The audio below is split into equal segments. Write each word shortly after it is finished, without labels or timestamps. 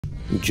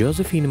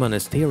Josefina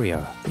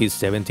Monasterio is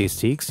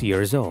 76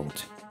 years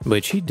old,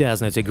 but she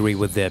does not agree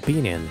with the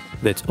opinion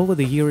that over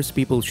the years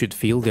people should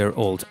feel their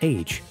old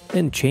age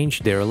and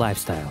change their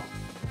lifestyle.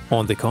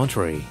 On the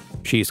contrary,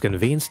 she is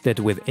convinced that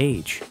with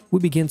age, we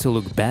begin to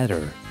look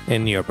better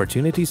and new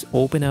opportunities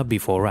open up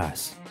before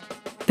us.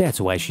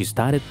 That's why she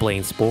started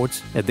playing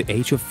sports at the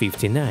age of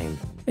 59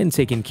 and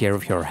taking care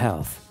of her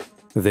health.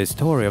 The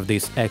story of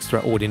this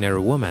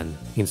extraordinary woman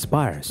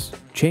inspires,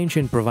 changes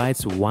and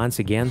provides once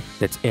again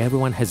that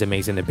everyone has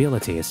amazing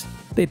abilities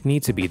that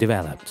need to be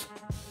developed.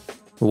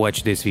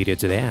 Watch this video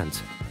to the end,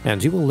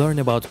 and you will learn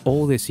about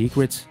all the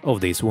secrets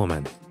of this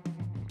woman.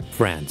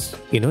 Friends,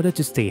 in order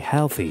to stay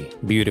healthy,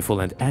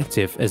 beautiful and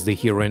active as the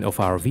heroine of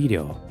our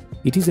video,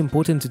 it is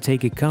important to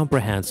take a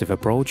comprehensive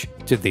approach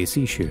to this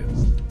issue.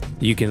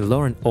 You can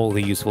learn all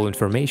the useful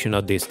information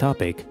on this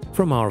topic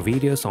from our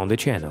videos on the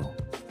channel.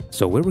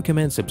 So we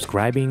recommend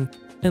subscribing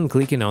and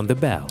clicking on the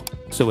bell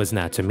so as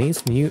not to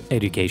miss new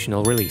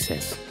educational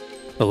releases.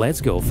 Let's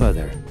go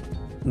further.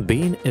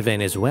 Being a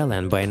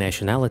Venezuelan by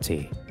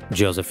nationality,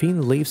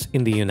 Josefina lives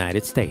in the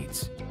United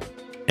States.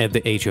 At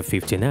the age of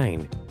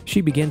 59,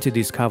 she began to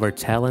discover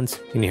talents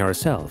in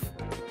herself,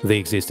 the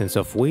existence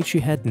of which she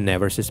had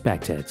never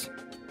suspected.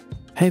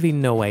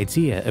 Having no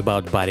idea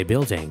about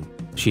bodybuilding,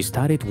 she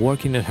started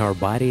working on her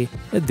body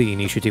at the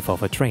initiative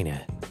of a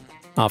trainer.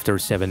 After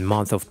 7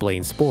 months of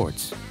playing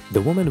sports,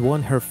 the woman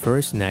won her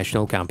first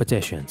national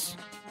competitions.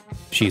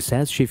 She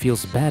says she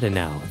feels better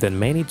now than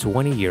many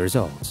 20 years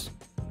olds.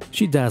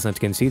 She does not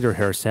consider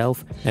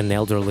herself an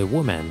elderly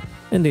woman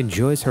and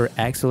enjoys her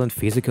excellent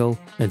physical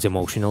and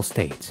emotional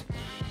state.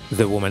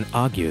 The woman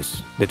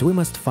argues that we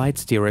must fight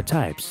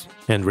stereotypes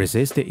and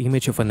resist the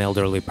image of an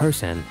elderly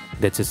person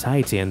that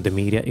society and the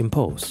media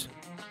impose.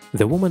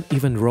 The woman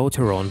even wrote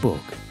her own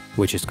book,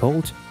 which is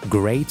called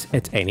Great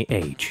at Any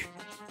Age.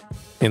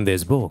 In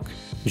this book,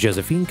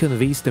 Josefina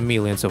conveys to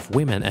millions of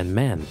women and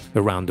men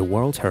around the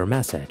world her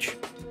message,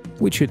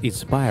 which should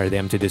inspire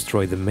them to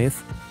destroy the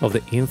myth of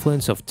the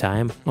influence of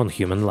time on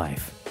human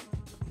life.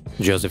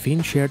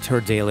 Josefina shared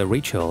her daily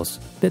rituals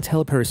that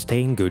help her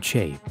stay in good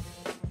shape.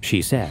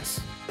 She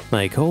says,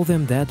 "I call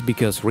them that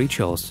because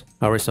rituals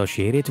are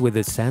associated with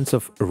a sense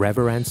of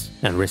reverence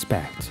and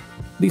respect.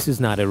 This is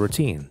not a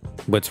routine,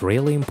 but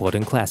really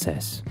important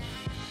classes."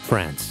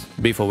 Friends,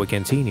 before we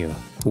continue,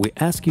 we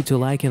ask you to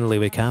like and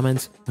leave a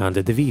comment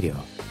under the video.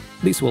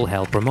 This will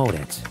help promote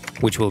it,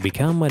 which will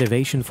become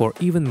motivation for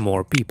even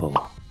more people.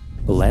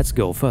 Let's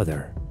go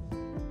further.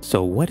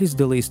 So what is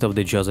the list of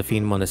the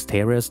Josefina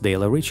Monasterio's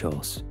daily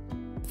rituals?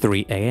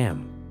 3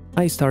 a.m.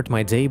 I start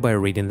my day by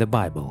reading the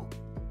Bible.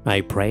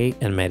 I pray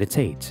and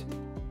meditate.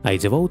 I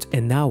devote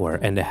an hour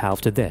and a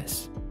half to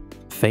this.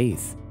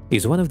 Faith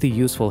is one of the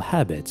useful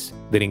habits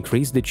that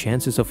increase the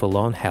chances of a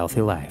long,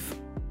 healthy life.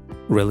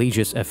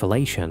 Religious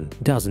affiliation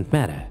doesn't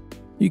matter.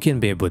 You can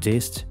be a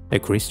Buddhist, a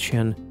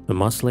Christian, a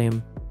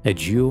Muslim, a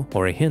Jew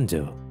or a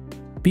Hindu.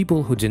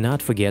 People who do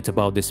not forget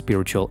about the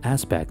spiritual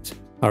aspect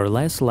are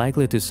less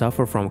likely to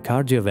suffer from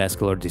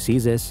cardiovascular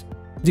diseases,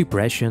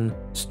 depression,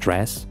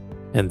 stress,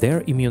 and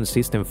their immune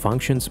system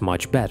functions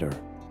much better.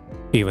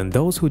 Even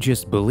those who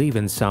just believe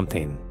in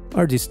something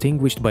are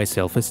distinguished by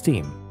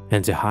self-esteem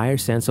and a higher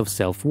sense of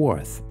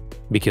self-worth,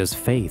 because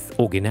faith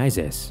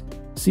organizes,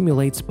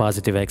 simulates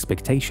positive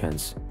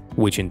expectations,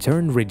 which in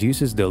turn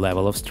reduces the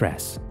level of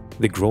stress,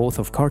 the growth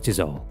of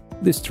cortisol,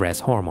 the stress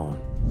hormone.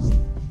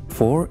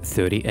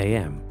 4:30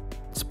 a.m.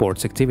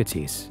 Sports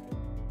activities.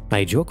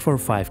 I jog for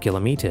 5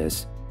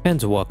 kilometers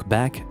and walk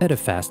back at a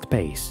fast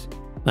pace.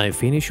 I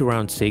finish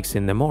around 6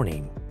 in the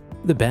morning.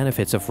 The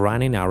benefits of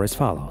running are as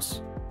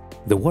follows.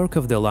 The work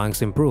of the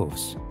lungs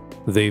improves.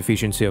 The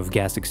efficiency of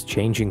gas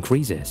exchange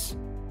increases.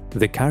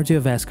 The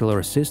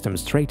cardiovascular system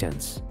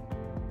straightens.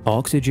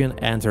 Oxygen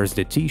enters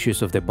the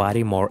tissues of the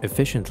body more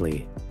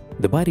efficiently.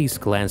 The body is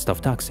cleansed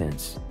of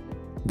toxins.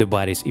 The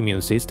body's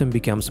immune system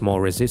becomes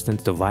more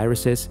resistant to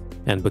viruses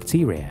and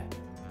bacteria.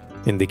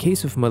 In the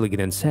case of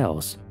malignant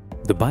cells,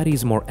 the body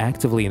is more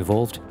actively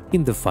involved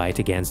in the fight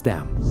against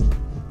them.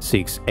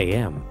 6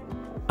 a.m.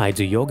 I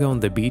do yoga on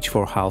the beach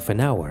for half an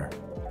hour,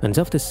 and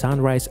after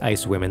sunrise I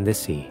swim in the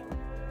sea.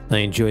 I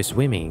enjoy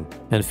swimming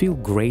and feel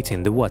great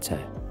in the water.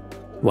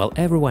 While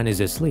everyone is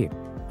asleep,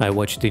 I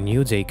watch the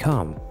new day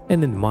come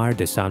and admire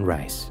the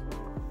sunrise.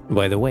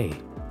 By the way,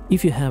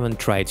 if you haven't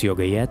tried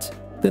yoga yet,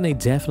 then I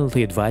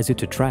definitely advise you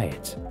to try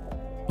it.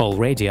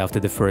 Already after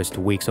the first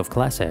weeks of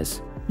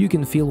classes, you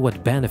can feel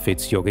what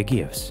benefits yoga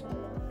gives.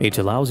 It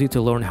allows you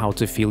to learn how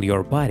to feel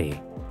your body,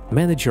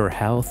 manage your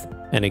health,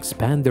 and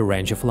expand the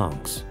range of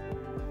lungs.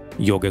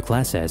 Yoga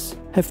classes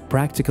have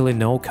practically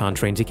no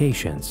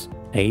contraindications,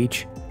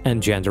 age,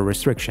 and gender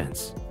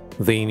restrictions.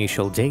 The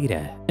initial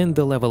data and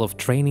the level of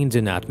training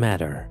do not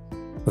matter.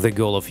 The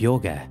goal of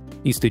yoga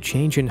is to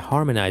change and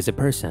harmonize a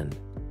person,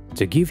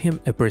 to give him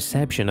a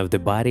perception of the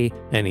body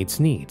and its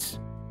needs,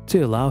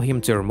 to allow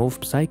him to remove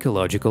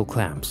psychological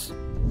clamps.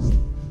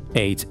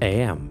 8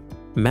 a.m.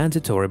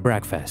 Mandatory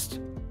breakfast.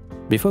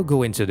 Before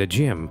going to the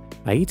gym,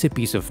 I eat a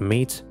piece of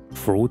meat,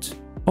 fruit,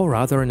 or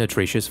other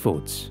nutritious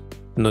foods.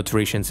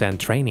 Nutrition and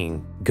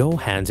training go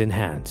hand in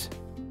hand.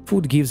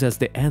 Food gives us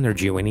the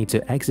energy we need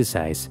to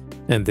exercise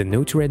and the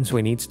nutrients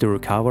we need to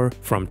recover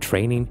from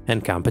training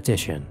and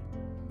competition.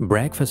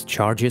 Breakfast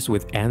charges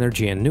with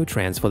energy and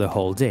nutrients for the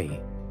whole day.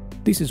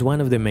 This is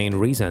one of the main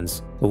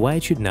reasons why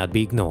it should not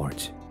be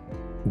ignored.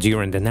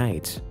 During the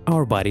night,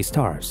 our body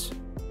starves.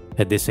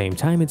 At the same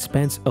time, it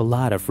spends a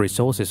lot of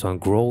resources on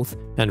growth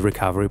and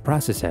recovery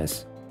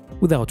processes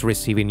without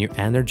receiving new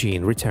energy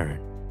in return.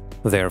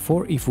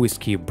 Therefore, if we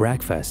skip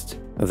breakfast,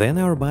 then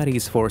our body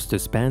is forced to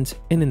spend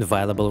an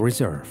invaluable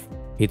reserve,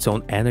 its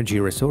own energy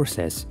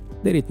resources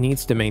that it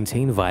needs to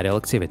maintain vital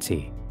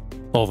activity.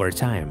 Over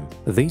time,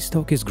 this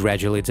stock is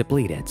gradually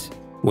depleted,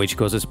 which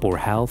causes poor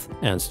health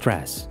and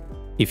stress.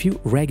 If you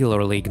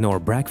regularly ignore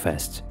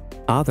breakfast,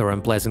 other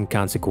unpleasant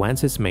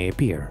consequences may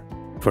appear.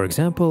 For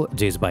example,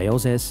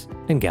 dysbiosis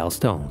and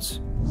gallstones.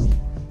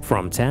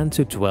 From 10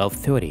 to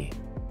 12:30.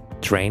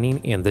 Training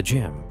in the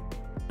gym.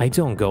 I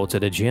don't go to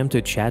the gym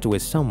to chat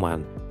with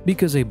someone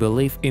because I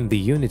believe in the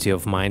unity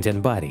of mind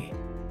and body.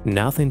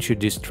 Nothing should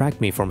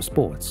distract me from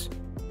sports.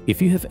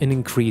 If you have an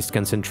increased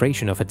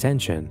concentration of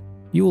attention,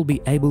 you will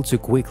be able to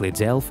quickly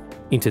delve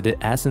into the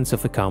essence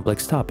of a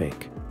complex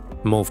topic,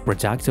 move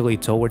productively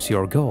towards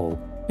your goal,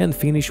 and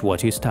finish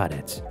what you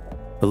started.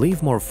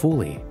 Live more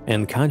fully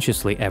and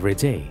consciously every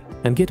day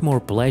and get more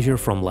pleasure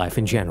from life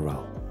in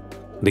general.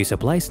 This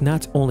applies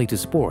not only to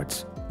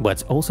sports,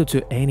 but also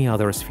to any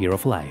other sphere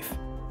of life.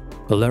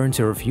 Learn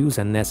to refuse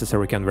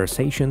unnecessary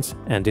conversations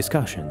and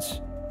discussions.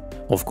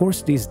 Of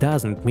course, this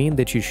doesn't mean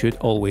that you should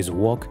always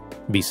walk,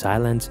 be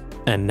silent,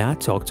 and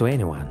not talk to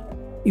anyone.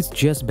 It's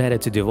just better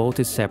to devote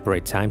a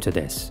separate time to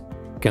this.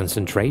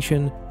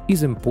 Concentration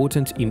is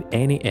important in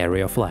any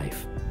area of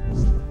life.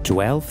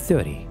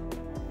 12:30.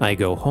 I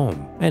go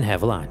home and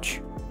have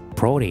lunch.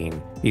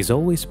 Protein is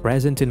always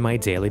present in my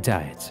daily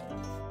diet.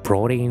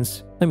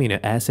 Proteins, amino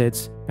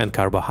acids, and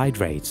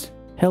carbohydrates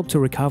help to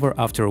recover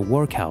after a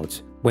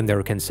workout when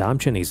their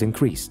consumption is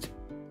increased.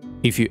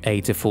 If you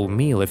ate a full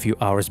meal a few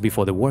hours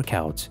before the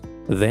workout,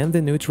 then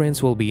the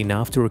nutrients will be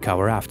enough to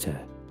recover after.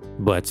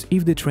 But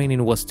if the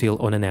training was still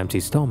on an empty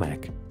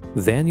stomach,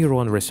 then your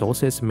own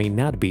resources may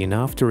not be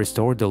enough to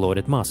restore the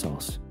loaded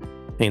muscles.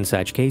 In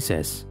such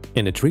cases,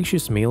 a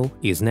nutritious meal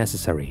is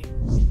necessary.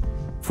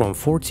 From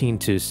 14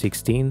 to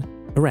 16,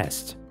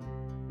 rest.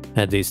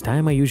 At this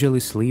time, I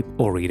usually sleep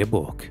or read a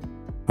book.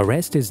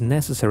 Rest is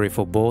necessary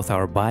for both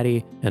our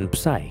body and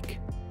psyche.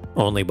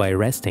 Only by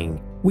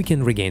resting, we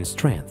can regain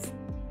strength.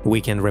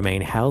 We can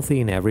remain healthy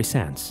in every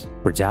sense,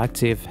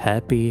 productive,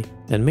 happy,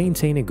 and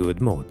maintain a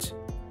good mood.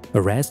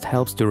 Rest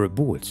helps to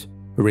reboot,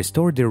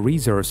 restore the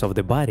reserves of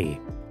the body,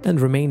 and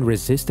remain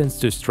resistant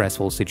to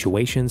stressful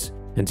situations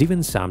and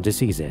even some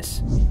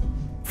diseases.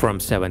 From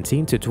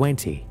 17 to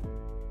 20.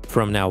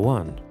 From now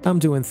on, I'm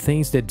doing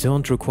things that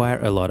don't require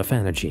a lot of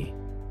energy.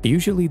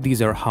 Usually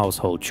these are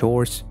household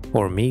chores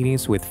or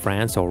meetings with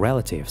friends or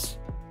relatives.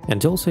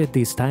 And also at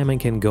this time I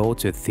can go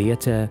to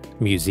theater,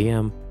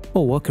 museum,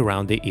 or walk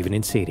around the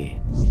evening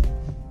city.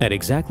 At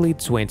exactly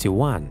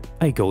 21,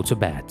 I go to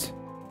bed.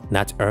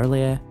 Not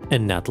earlier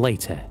and not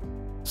later.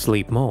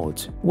 Sleep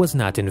mode was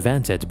not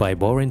invented by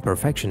boring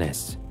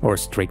perfectionists or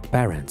strict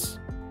parents.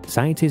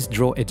 Scientists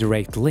draw a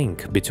direct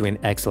link between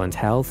excellent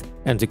health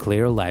and a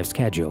clear life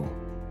schedule.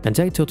 And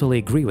I totally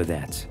agree with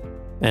that.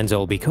 And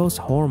all because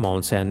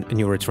hormones and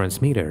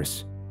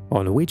neurotransmitters,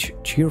 on which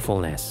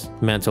cheerfulness,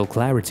 mental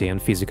clarity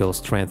and physical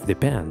strength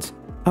depend,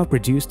 are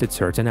produced at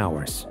certain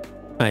hours.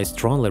 I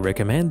strongly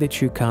recommend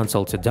that you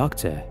consult a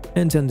doctor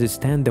and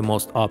understand the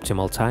most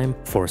optimal time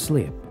for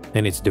sleep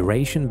and its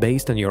duration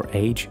based on your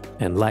age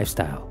and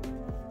lifestyle.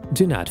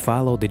 Do not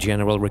follow the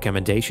general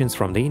recommendations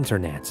from the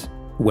internet.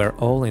 We're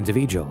all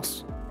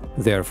individuals.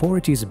 Therefore,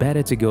 it is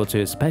better to go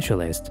to a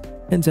specialist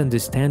and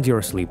understand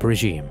your sleep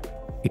regime.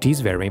 It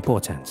is very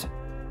important.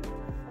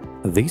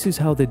 This is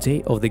how the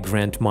day of the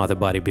grandmother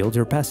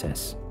bodybuilder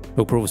passes,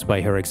 who proves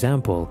by her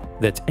example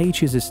that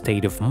age is a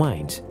state of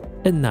mind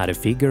and not a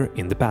figure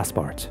in the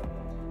passport.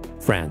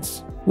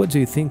 Friends, what do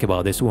you think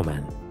about this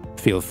woman?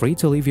 Feel free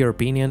to leave your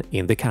opinion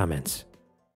in the comments.